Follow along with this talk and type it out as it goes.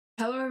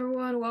Hello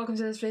everyone, welcome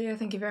to this video.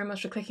 Thank you very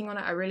much for clicking on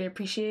it. I really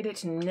appreciate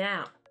it.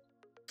 Now,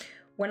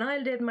 when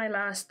I did my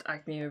last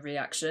AKMU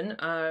reaction,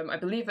 I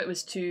believe it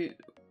was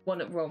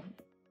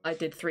I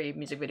did 3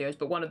 music videos,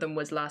 but one of them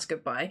was Last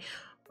Goodbye.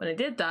 When I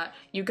did that,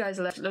 you guys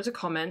left loads of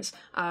comments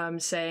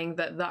saying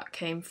that that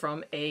came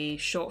from a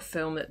short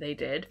film that they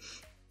did.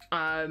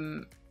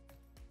 And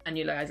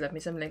you guys left me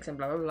some links and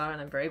blah blah blah,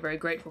 and I'm very, very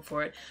grateful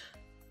for it.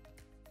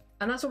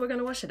 And that's what we're going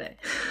to watch today.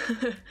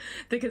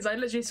 Because I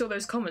literally saw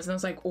those comments and I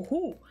was like,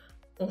 oh,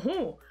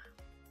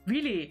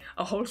 really?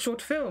 A whole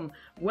short film?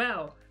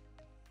 Well,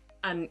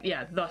 and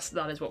yeah, thus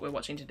that is what we're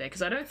watching today.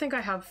 Because I don't think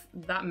I have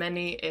that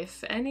many,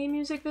 if any,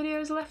 music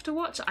videos left to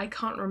watch. I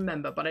can't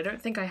remember, but I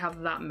don't think I have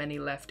that many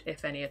left,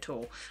 if any at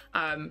all.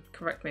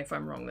 Correct me if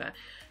I'm wrong there.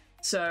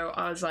 So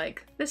I was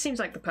like, this seems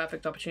like the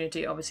perfect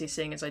opportunity. Obviously,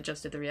 seeing as I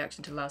just did the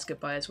reaction to Last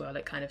Goodbye as well,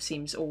 it kind of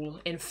seems all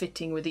in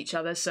fitting with each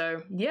other.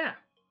 So yeah,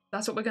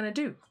 that's what we're going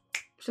to do.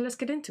 So let's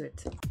get into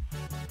it.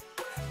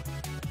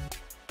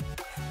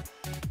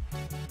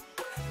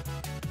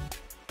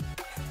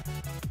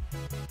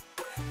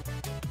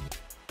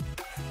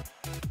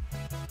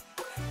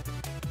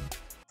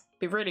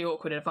 Be really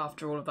awkward if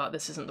after all of that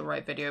this isn't the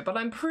right video, but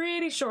I'm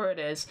pretty sure it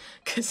is,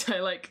 because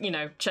I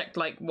checked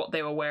what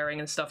they were wearing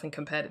and stuff and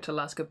compared it to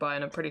Last Goodbye,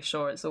 and I'm pretty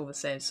sure it's all the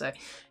same. So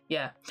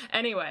yeah,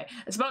 anyway,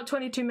 it's about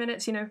 22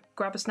 minutes,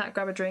 grab a snack,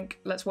 grab a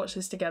drink, let's watch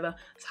this together,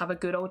 let's have a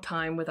good old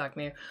time with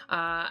AKMU,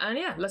 and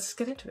yeah, let's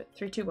get into it.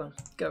 3, 2, 1,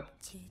 go.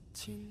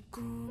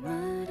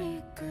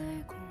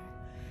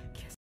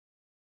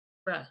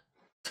 Bruh.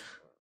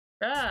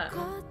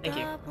 Thank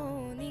you.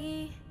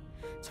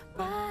 첫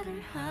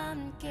발을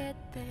함께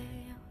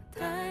떼어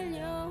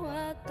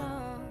달려왔던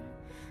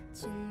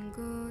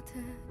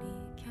친구들이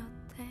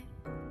곁에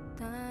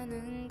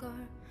없다는 걸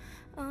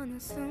어느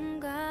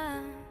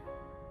순간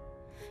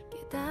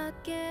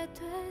깨닫게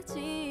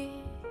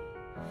되지.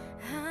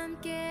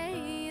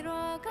 함께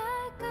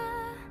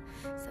이뤄갈까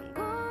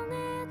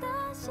성공해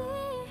다시.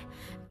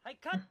 하이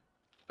컷!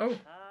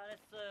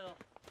 잘했어요.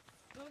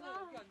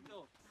 여기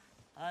앉아.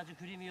 아주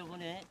그림이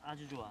요번에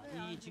아주 좋아.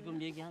 이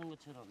지금 얘기하는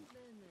것처럼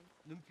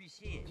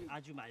눈빛이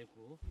아주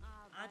맑고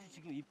아주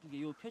지금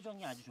이쁘게 요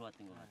표정이 아주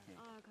좋았던 것 같아.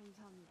 아,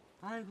 감사합니다.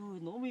 아이고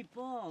너무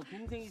이뻐.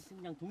 동생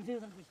있으면 그냥 동생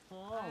삼고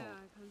싶어. 아유,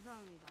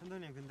 감사합니다.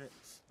 감독님 근데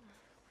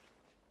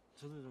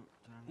저도 좀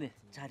잘한 것 네,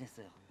 같은데.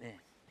 잘했어요. 네.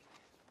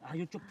 아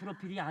요쪽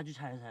프로필이 아주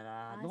잘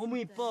살아. 아, 너무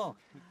진짜요? 이뻐.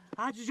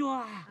 아주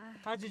좋아.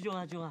 아주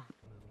좋아.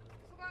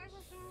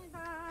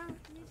 수고하셨습니다.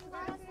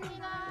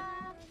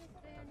 수고하셨습니다.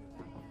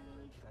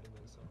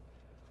 기다리면서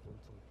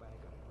온통 빨간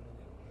뿌리냐.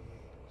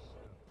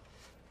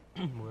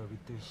 뭐야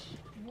밑에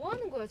뭐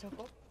하는 거야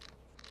저거?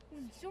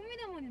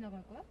 쇼미더머니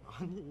나갈 거야?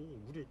 아니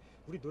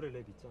우리 노래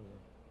랩 있잖아.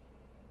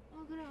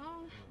 아 그래.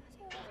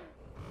 하세요.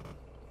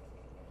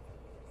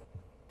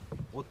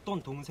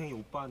 어떤 동생이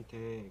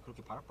오빠한테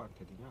그렇게 바락바락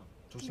대드냐?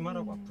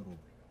 조심하라고 앞으로.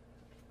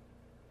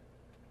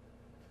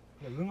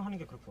 그냥 응 하는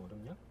게 그렇게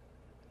어렵냐?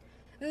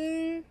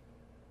 응.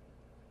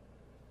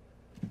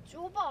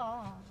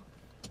 좁아.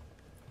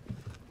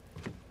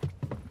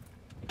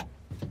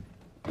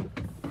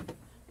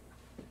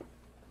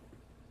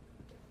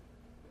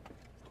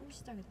 또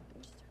시작이다.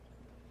 또 시작.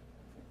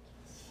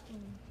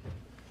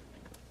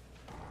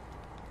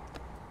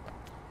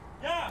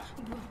 야!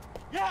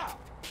 야!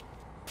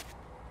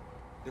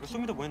 내가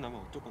쇼미더 뭐에 나면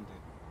어쩔 건데?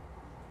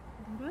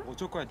 뭐래?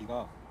 어쩔 거야 네가?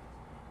 야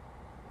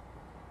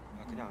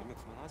그냥 아니면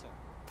그만하자.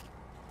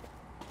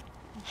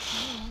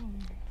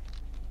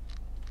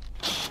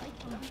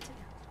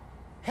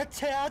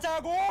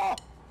 해체하자고!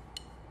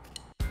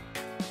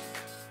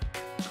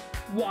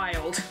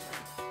 Wild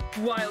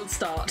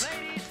start.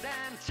 Ladies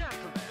and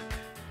gentlemen,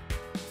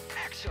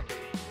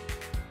 actually,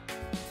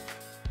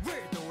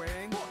 we're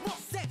doing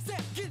쎄쎄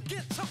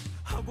척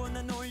하고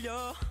난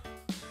올려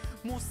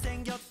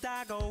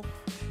못생겼다고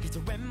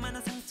이제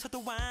웬만한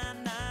상처도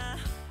안나.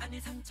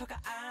 아니 상처가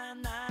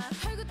안나.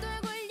 얼굴 또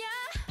걸려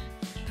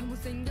더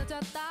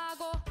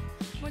못생겨졌다고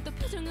뭘 또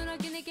표정을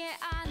확인하게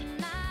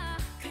안나.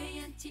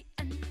 괜찮지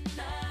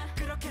않나.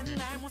 그렇게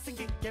날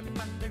못생기게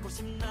만들고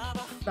싶나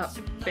봐.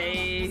 That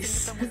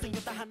bass.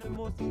 못생겼다 하면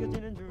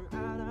못생겨지는 줄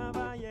아나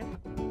봐.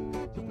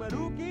 정말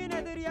웃긴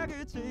애들이야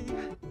그치.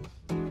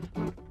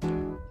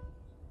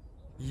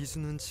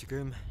 이수는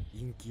지금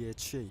인기에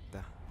취해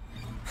있다.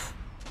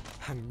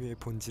 악뮤의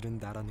본질은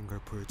나라는 걸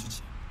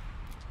보여주지.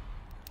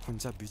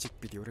 혼자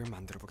뮤직비디오를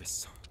만들어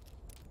보겠어.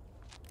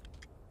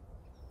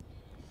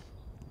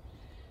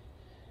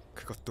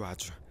 그것도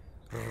아주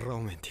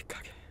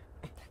로맨틱하게.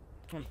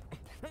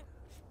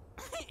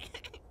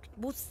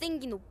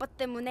 못생긴 오빠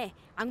때문에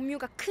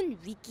악뮤가 큰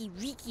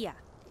위기야.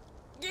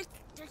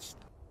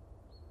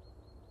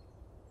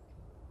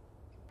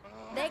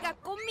 내가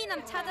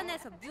꽃미남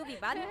찾아내서 뮤비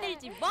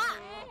만들지 뭐.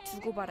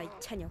 두고 봐라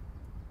이찬혁.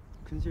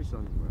 큰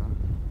실수하는 거야.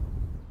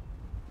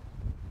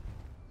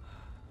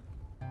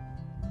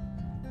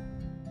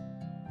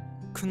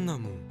 큰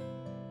나무.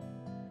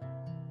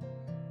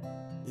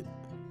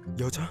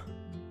 여자?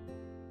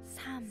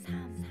 3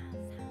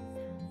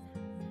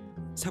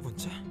 세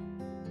번째?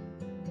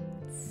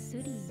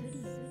 3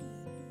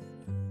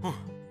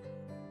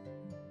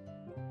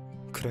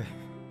 그래,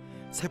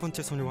 세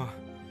번째 소녀와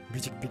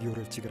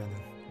뮤직비디오를 찍으라는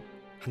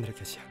하늘의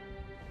계시야.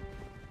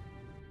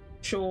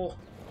 Sure.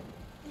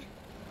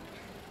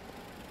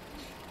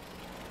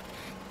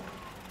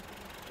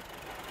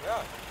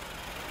 야,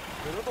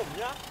 별로도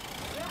없냐?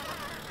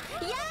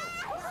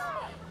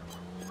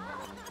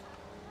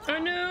 Oh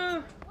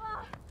no!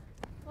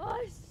 와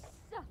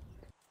진짜.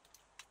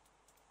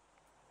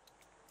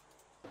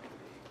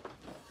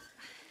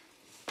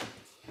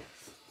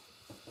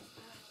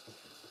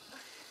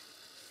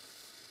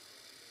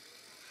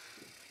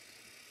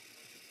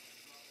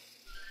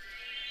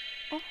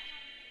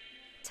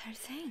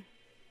 잘생.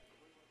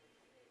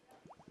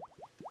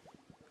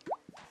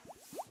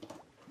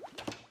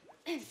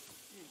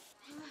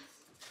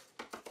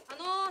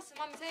 す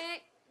まみせ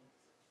ん。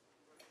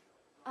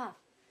あ、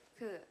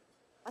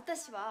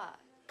私は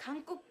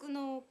韓国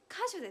の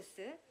歌手で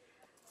す。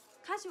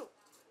歌手、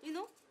you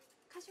know?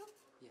 歌手？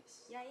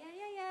 Yes. いや、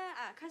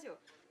歌手。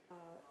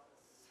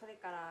それ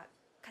から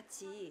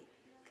같이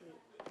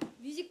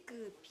ミュージッ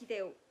クビ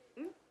デオ、OK?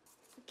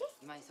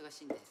 今忙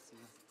しいんですみ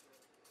ません。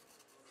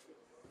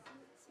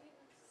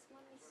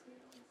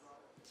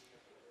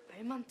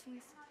 말만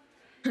통했어.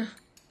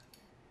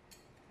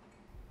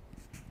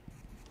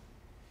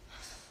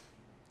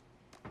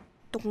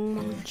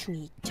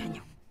 똥망충이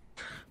저녁.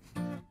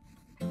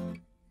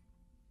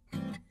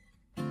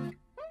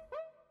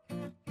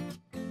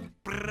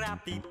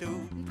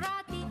 브라디두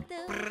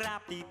브라디뚜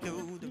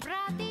브라디두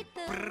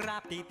브라디뚜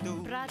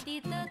브라디두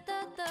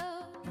브라디뚜뚜뚜.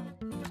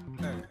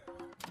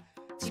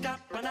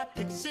 지갑 하나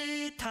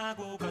택시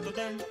타고 가도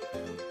돼.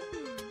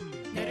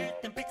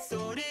 내릴 땐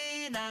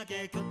픽소리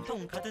나게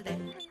교통카드 돼.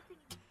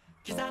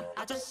 기사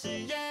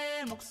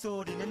아저씨의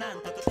목소리는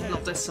안 따뜻해.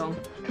 Love this song.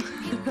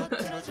 이거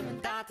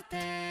들어주면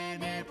따뜻해.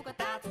 내부가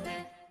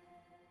따뜻해.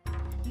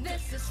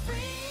 This is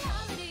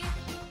reality.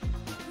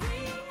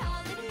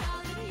 Reality,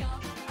 reality요.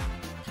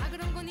 다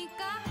그런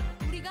거니까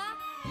우리가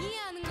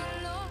이해하는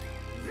걸로.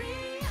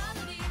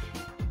 Reality,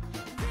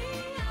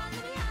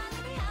 reality,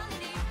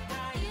 reality.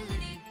 다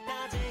일일이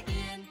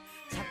따지기엔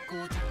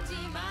작고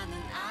작지만은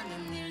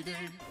않은 일들.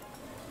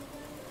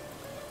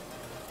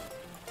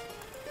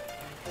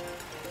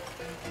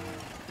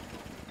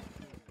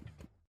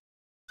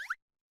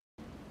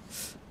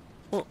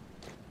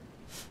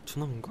 저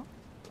나무인가?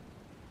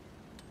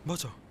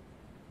 맞아,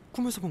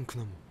 꿈에서 본 그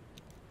나무.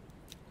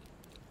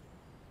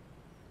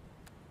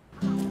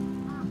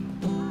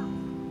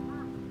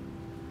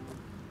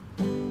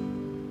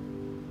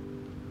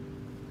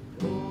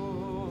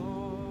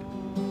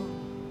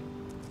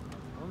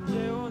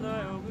 언제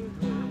오나요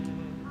그대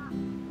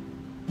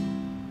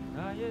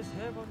나의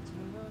세 번째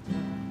여자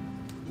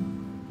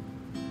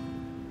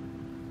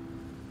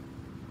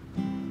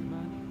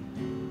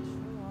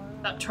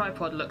That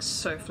tripod looks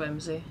so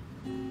flimsy.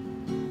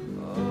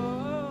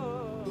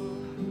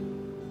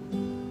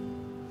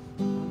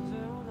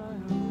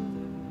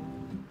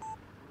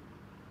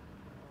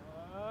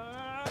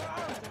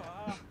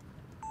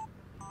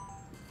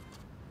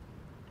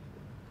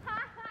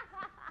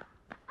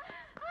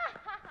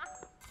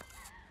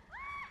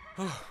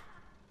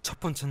 첫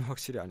번째는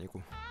확실히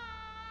아니고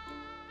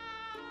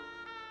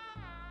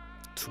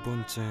두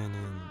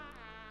번째는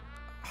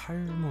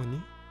할머니?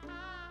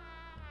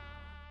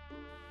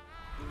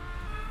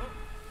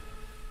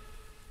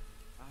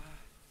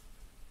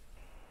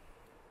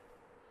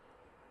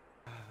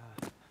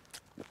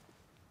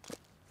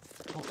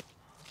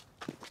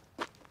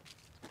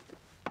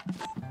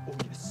 오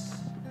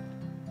예스.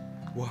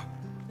 와,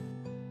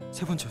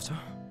 세 번째 여자.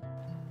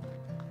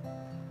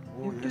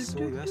 오 예스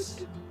오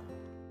예스.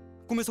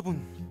 꿈에서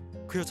본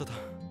그 여자다.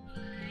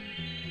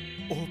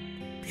 오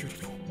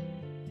뷰티풀.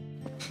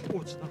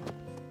 오 지나가.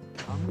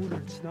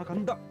 나무를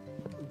지나간다.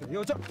 내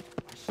여자.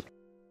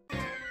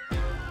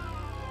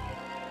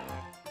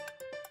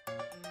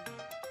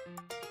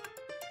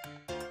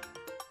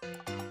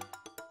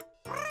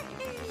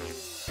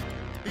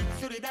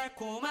 입술이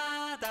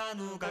달콤하다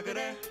누가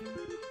그래.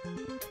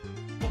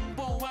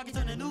 뽀뽀하기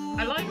전에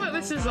I like that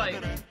this is like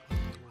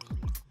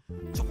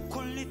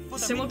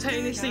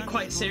simultaneously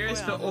quite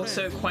serious but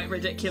also quite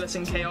ridiculous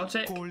and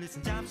chaotic,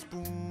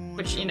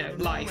 which, you know,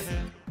 life.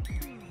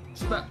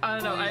 But I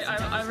don't know,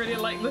 I really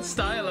like the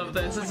style of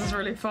this. This is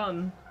really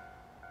fun.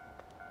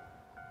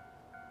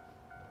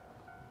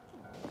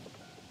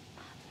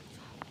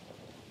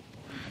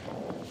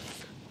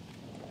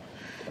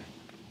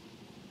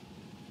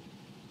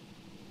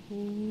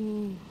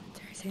 오,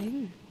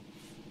 잘생.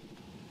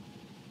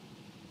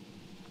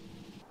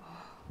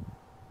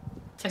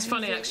 It's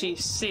funny actually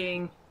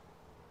seeing.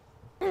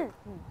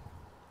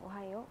 お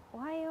はよう。お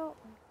はよ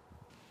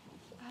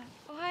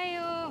う。おは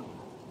よう。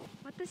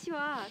私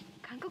は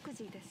韓国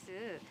人です。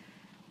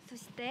そ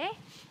して、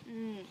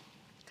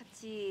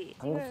같이.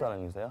 한국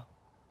사람이세요?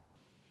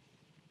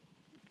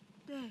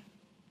 네.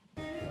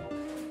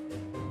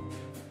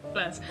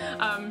 Bless.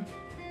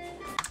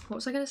 What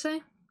was I gonna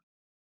say?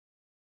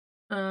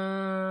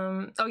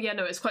 Oh yeah,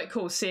 no, it's quite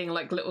cool seeing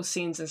like little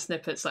scenes and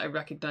snippets that I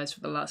recognise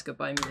from the last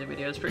Goodbye music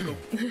video. It's pretty cool.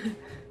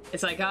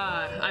 It's like,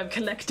 I'm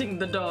connecting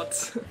the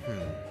dots.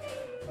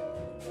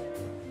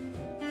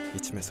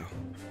 이쯤에서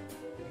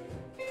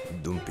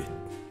눈빛.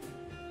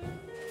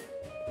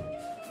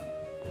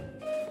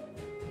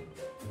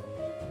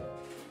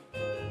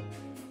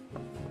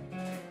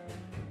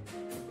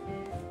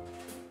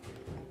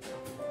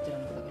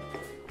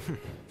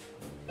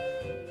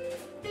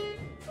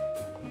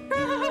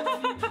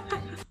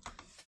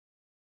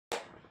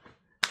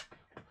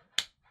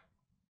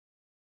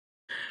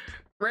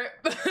 Rip.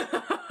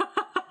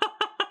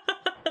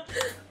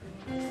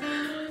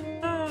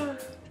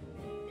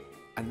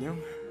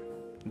 안녕,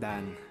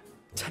 난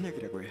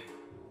찬혁이라고 해.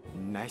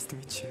 Nice to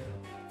meet you.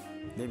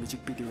 내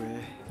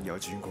뮤직비디오의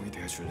여주인공이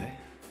되어줄래?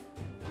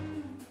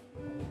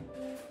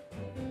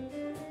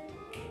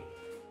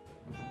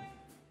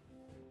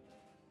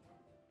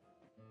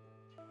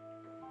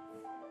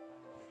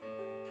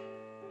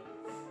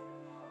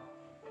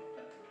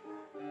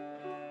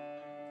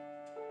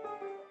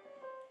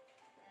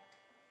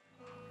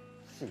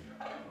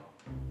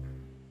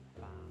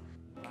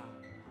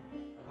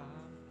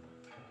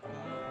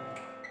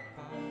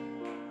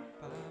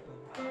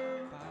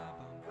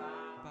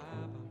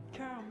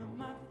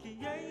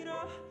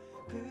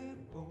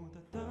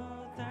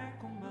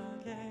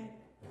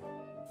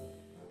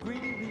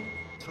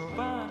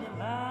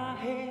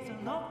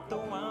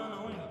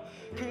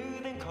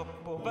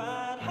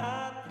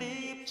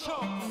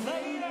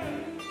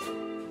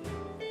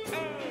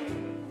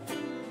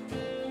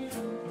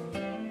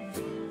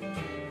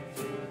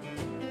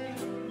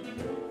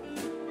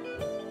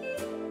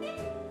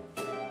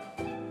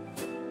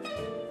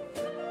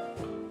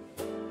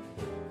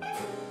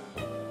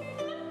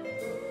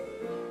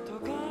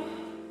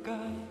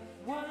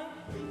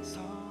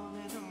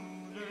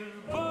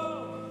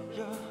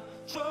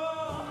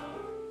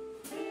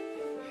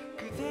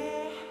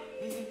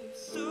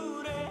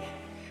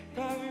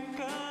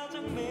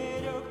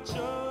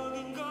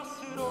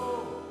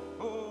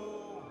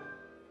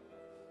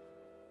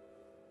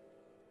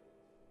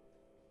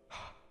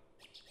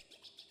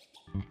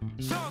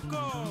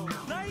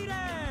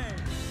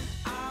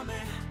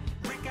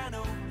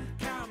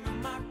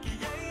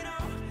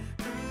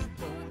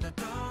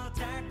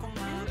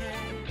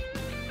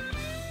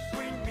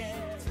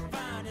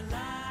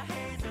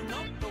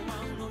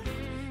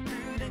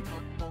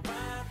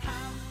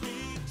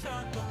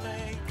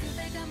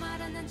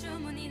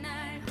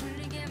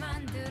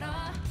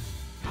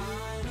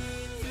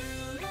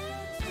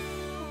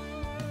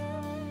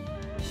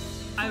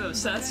 I'm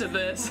obsessed with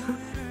this.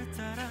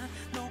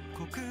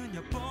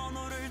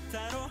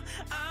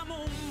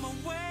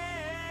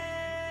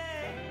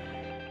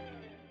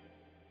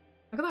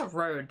 Look at that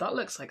road. That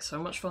looks like so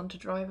much fun to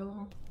drive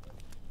along.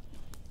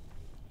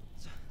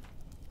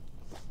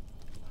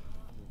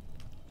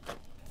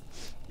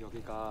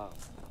 여기가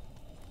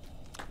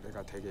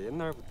내가 되게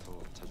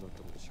옛날부터 자주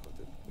왔던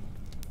곳이거든.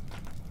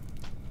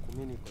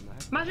 고민이 있거나 할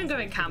Imagine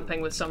going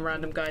camping with some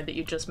random guy that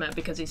you just met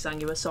because he sang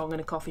you a song in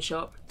a coffee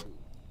shop.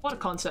 What a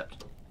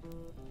concept.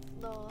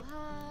 너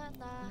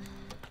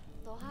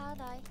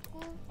하나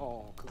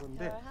있고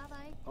그건데. 별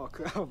하나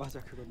있고.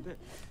 맞아 그건데.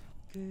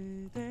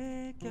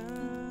 그대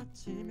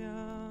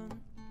곁이면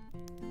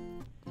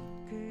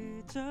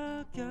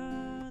그저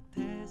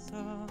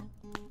곁에서만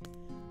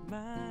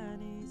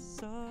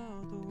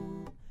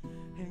있어도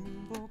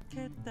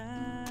행복했단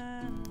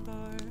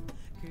걸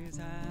그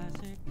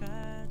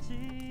사실까지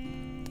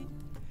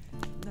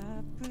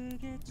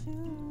나쁘게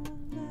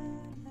주는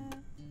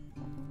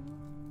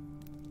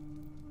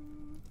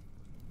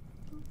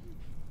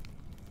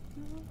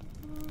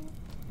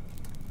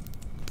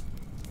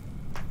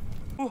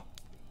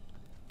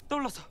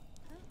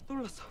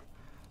떠올랐어.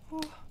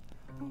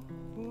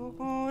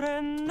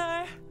 오랜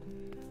날,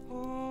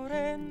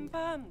 오랜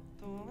밤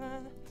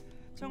동안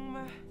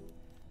정말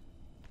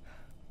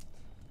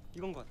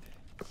이건 것 같아.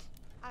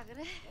 아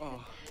그래?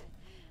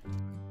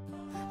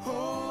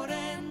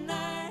 오랜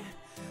날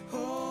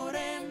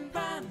오랜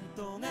밤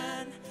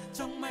동안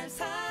정말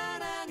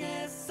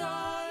사랑했어요.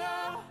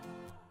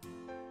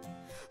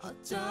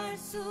 어쩔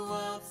수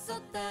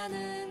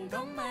없었다는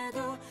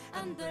것말도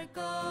안 될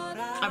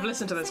거라. I've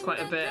listened to this quite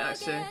a bit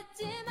actually.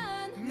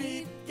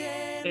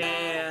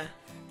 Yeah.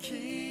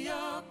 기억하지는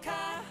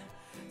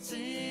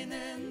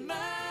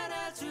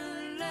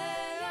말아줄래요.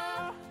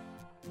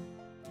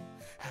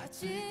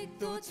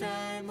 아직도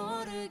잘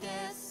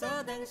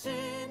모르겠어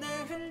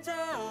당신의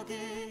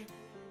흔적이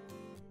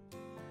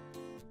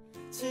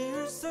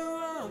지울 수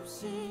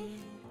없이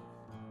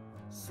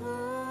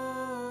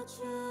소중해.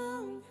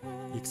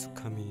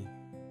 익숙함이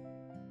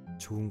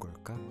좋은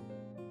걸까?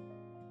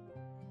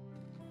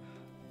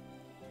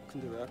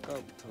 근데 왜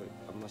아까부터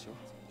안 마셔?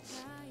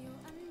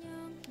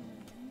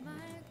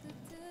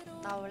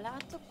 나 원래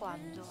핫초코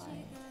안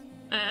좋아해.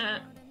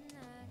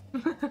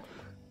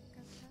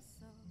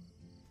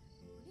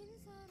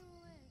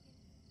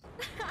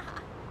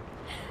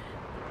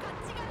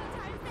 같이 가요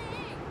잘생.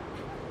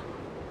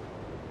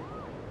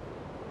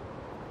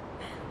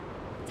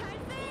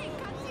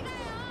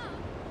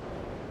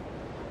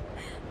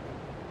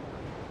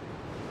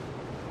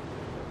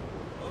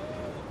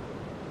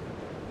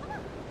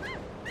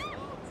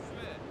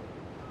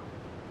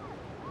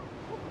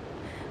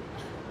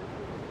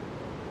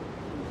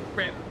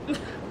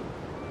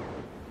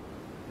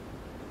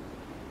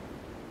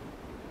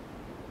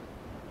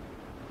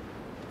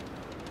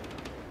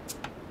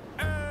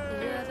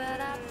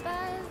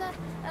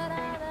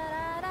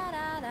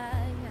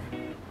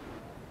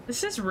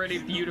 This is really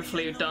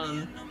beautifully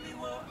done.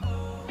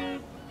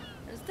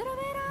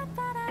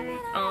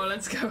 Oh,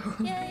 let's go.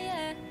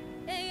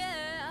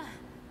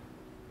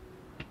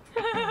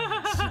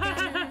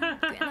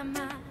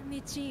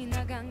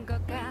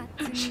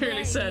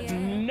 Shirley said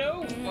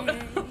no.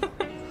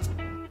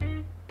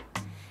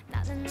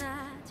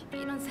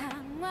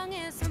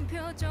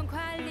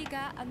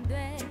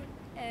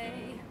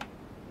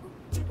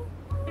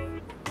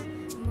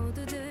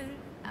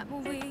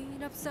 아무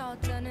일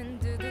없었다는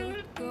듯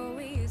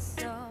웃고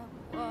있어.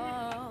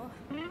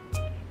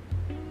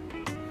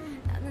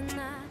 나는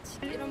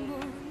아직 이런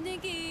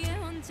분위기에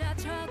혼자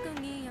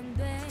적응이 안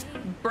돼.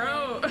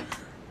 Bro,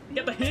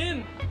 get the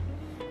hint.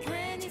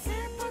 괜히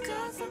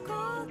슬퍼져서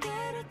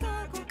고개를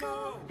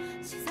떨구고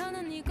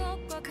시선은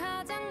이곳과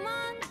가장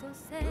먼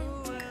곳에.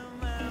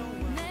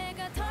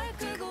 내가 덜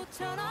크고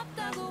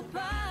철없다고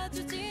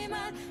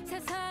봐주지만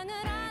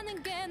세상을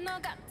아는 게 너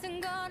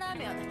같은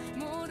거라면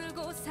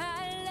모르고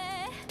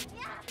살래.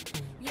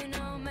 You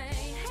know me.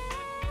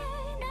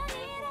 Hey, 난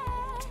이래.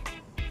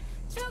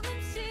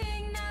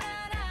 조금씩 날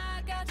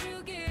알아가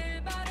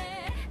주길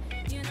바래.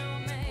 You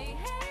know me.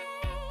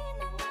 Hey,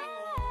 난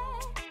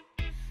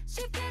원래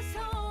쉽게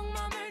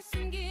속마음을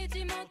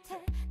숨기지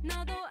못해.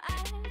 너도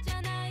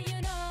알잖아.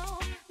 You know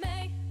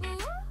me.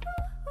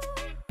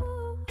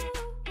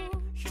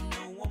 You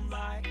know I'm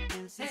lying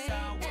since I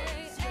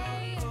was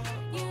young.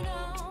 You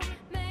know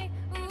me.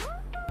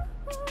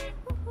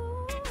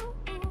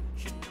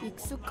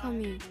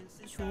 익숙함이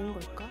좋은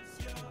걸까?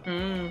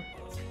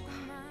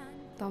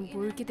 난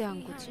뭘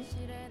기대한 거지?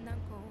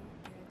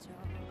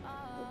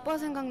 오빠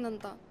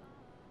생각난다.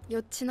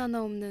 여친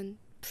하나 없는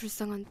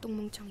불쌍한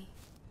똥멍청이.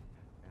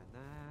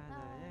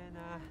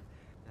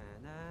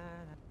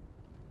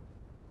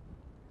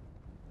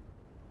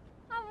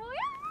 아 뭐야?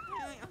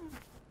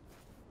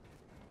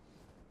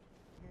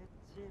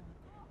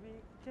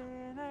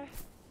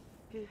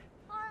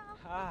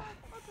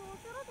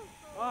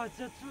 아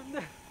진짜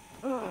추운데.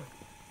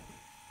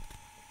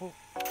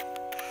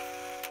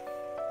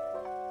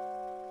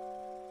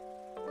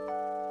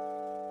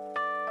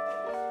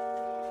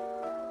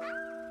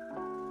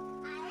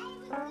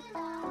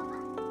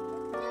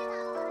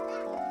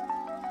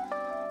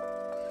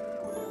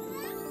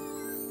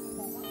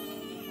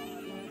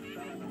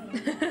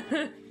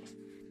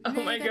 Oh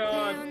my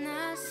god.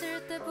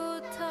 태어났을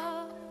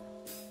때부터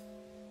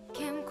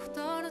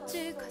캠코더로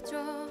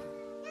찍어줘.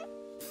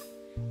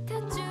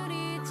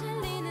 탯줄이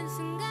잘리는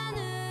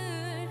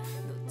순간을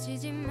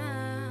놓치지 마.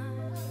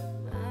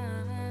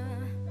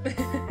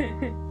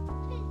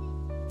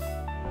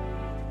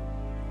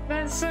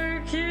 That's so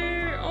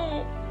cute.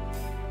 Oh.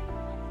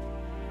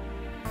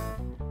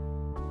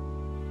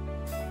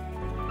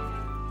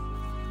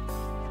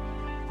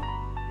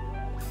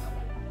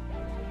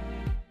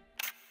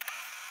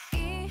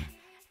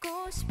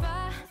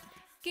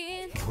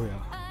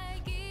 뭐야?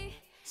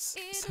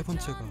 세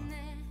번째가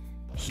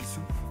희수?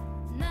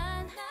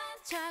 난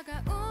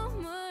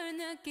차가움을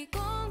느끼고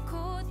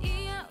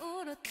곧이야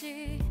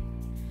울었지.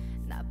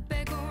 나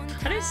빼곤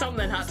I knew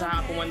something had to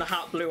happen when the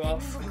hat blew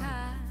off.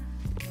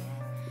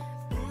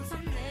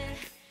 웃었네.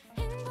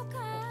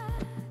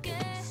 행복하게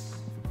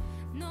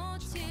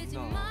놓치지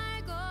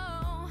말고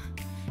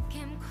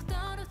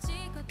캠코더로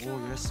찍어줘.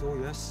 오 예스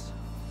오 예스.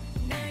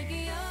 널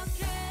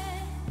기억해.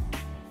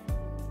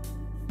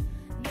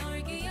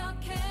 널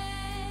기억해.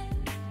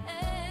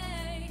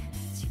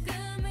 지금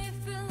이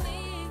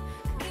feeling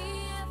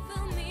우리의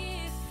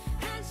feeling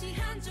한시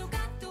한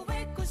조각도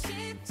잊고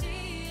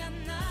싶지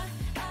않아.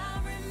 I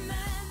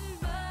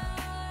remember.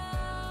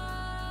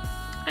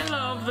 I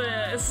love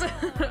this.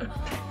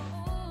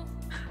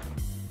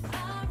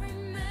 I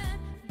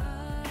remember.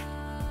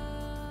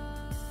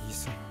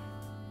 이수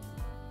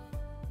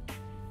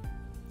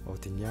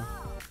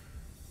어딨냐?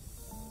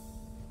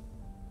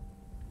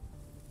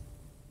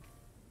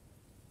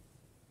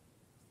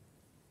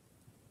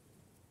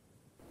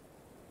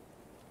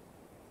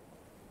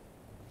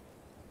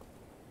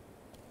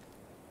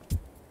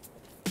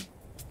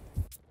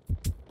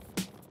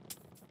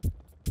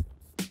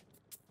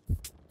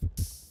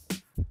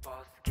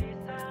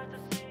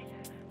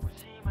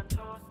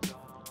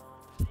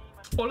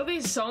 All of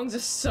these songs are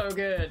so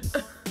good.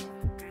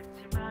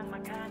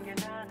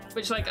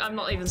 Which, like, I'm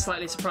not even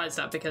slightly surprised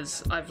at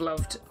because I've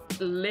loved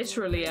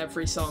literally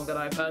every song that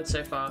I've heard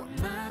so far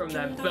from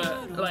them.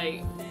 But,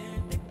 like,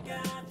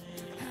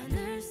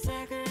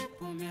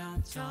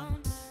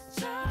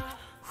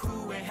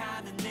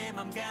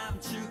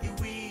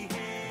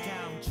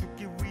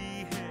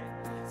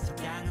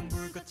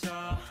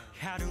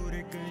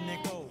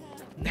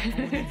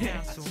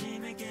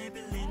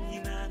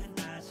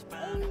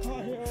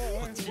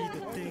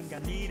 어찌됐든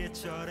간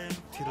이래저래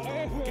뒤로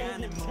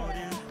넘어가는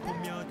모든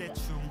보며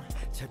대충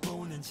잘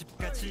보는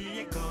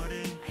집까지의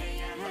걸음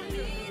해야 할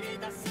일을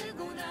다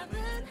쓰고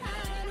남은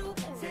하루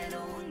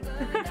새로운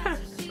걸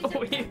다시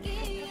시작하기엔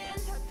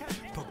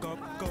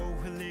버겁고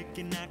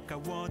흘리긴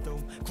아까워도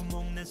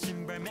구멍난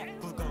신발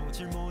메꾸고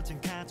짊어진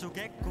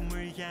가족의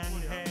꿈을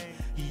향해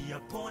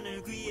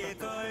이어폰을 귀에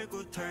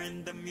걸고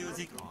turn the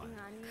music on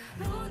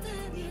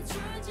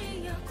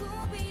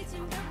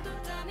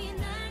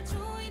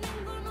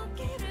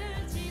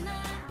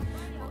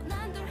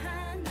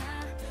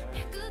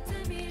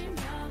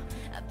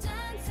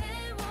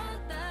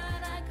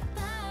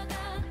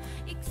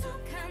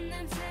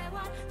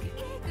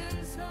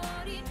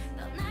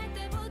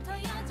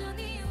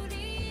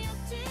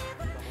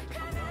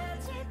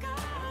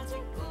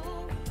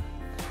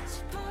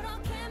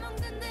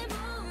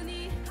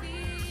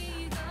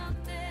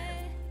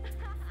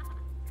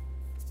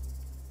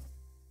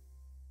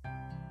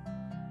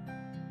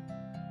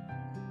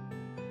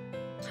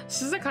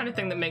This is the kind of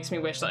thing that makes me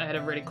wish that I had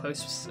a really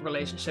close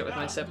relationship with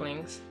my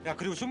siblings. 야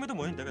그리고 쇼미더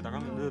뭐니? 내가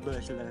나가면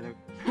너 실래?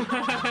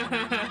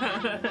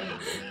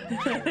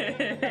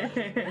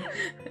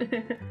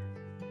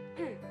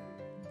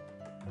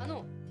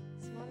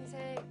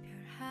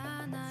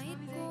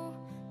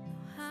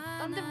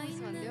 딴 데 보고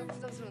있으면 안 돼요?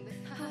 부담스러운데.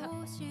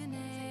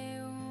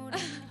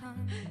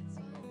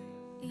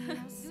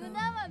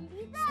 누나만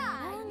믿어.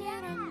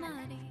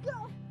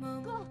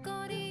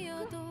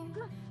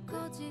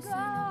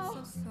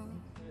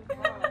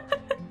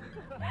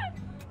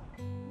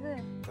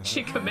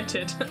 She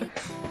committed.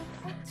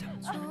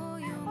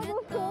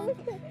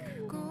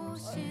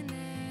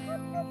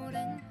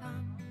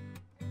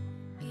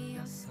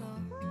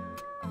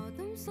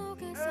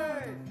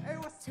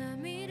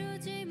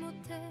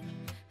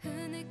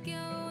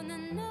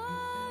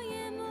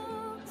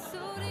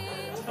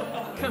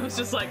 It was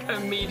just like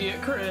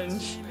immediate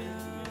cringe.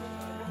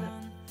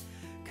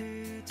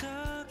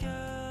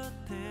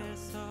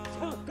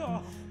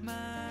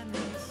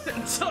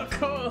 It's so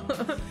cool.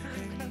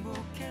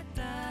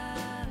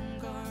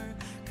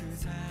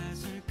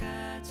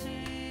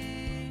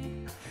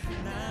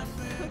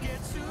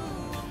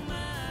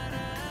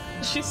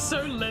 She's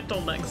so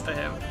little next to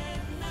him.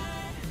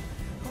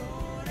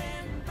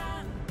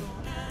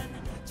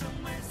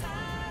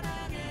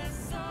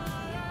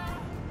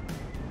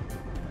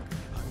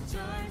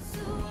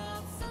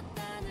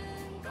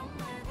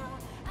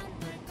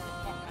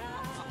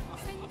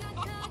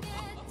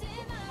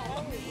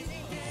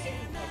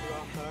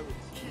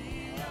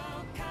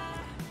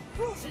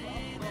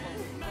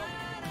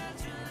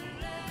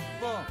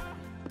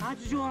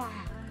 아주 좋아.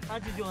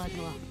 아주 좋아.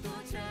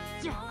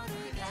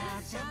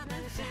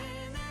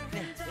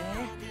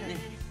 네.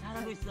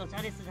 잘하고 있어.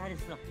 잘했어.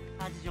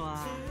 아주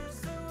좋아.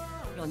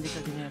 이거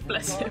언제까지 해야 돼?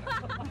 Bless him.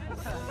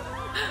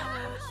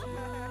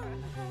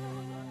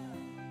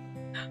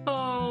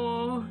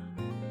 Oh.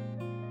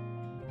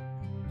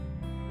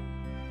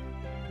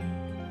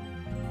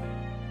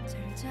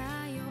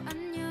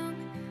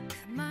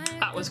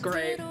 That was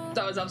great.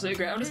 That was absolutely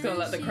great. I'm just gonna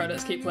let the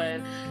credits keep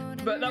playing.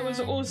 But that was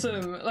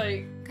awesome.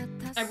 Like,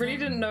 I really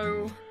didn't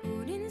know.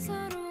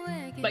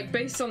 Like,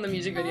 based on the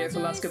music video for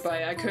Last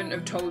Goodbye, I couldn't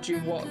have told you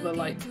what the,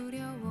 like,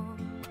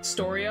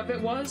 story of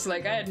it was.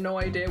 Like, I had no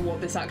idea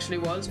what this actually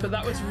was, but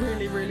that was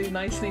really, really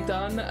nicely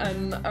done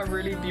and a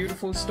really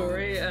beautiful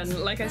story. And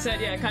like I said,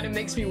 yeah, it kind of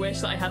makes me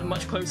wish that I had a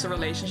much closer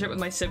relationship with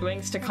my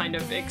siblings to kind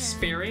of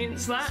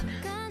experience that.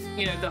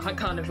 You know, the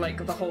kind of,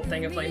 like, the whole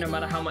thing of, like, no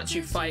matter how much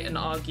you fight and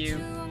argue,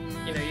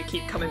 you know, you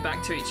keep coming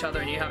back to each other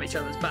and you have each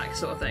other's back,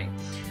 sort of thing.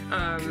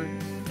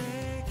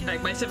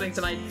 Like, my siblings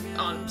and I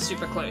aren't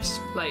super close,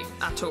 like,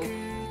 at all.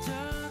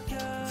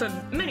 For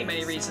many,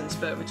 many reasons,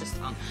 but we just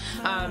aren't.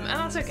 And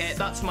that's okay,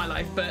 that's my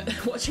life, but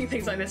watching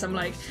things like this, I'm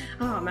like,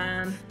 oh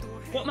man,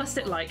 what must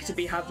it like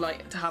to have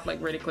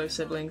really close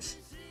siblings?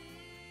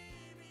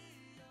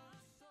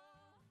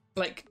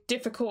 Like,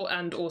 difficult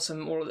and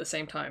awesome all at the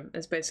same time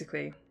is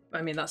basically,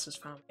 I mean, that's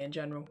just family in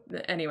general.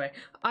 Anyway,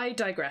 I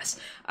digress.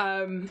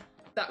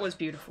 That was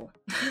beautiful.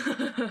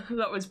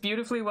 That was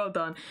beautifully well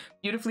done,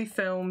 beautifully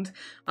filmed.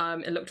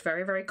 It looked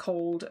very, very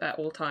cold at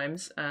all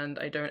times, and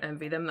I don't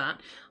envy them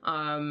that.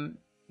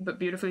 But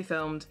beautifully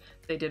filmed,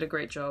 they did a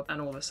great job,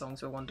 and all the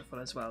songs were wonderful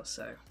as well,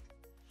 so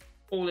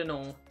all in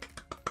all,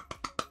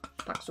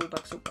 박수.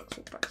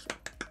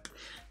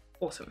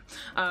 Awesome.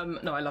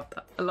 No, I love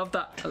that. I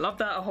love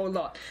that a whole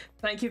lot.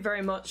 Thank you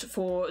very much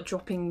for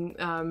dropping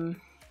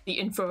the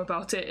info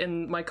about it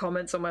in my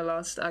comments on my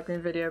last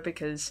AKMU video,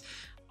 because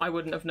I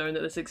wouldn't have known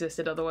that this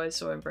existed otherwise,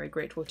 so I'm very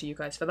grateful to you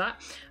guys for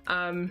that.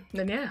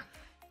 Then yeah.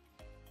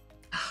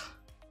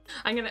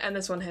 I'm gonna end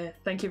this one here.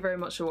 Thank you very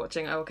much for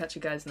watching. I will catch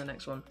you guys in the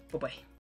next one. Bye bye.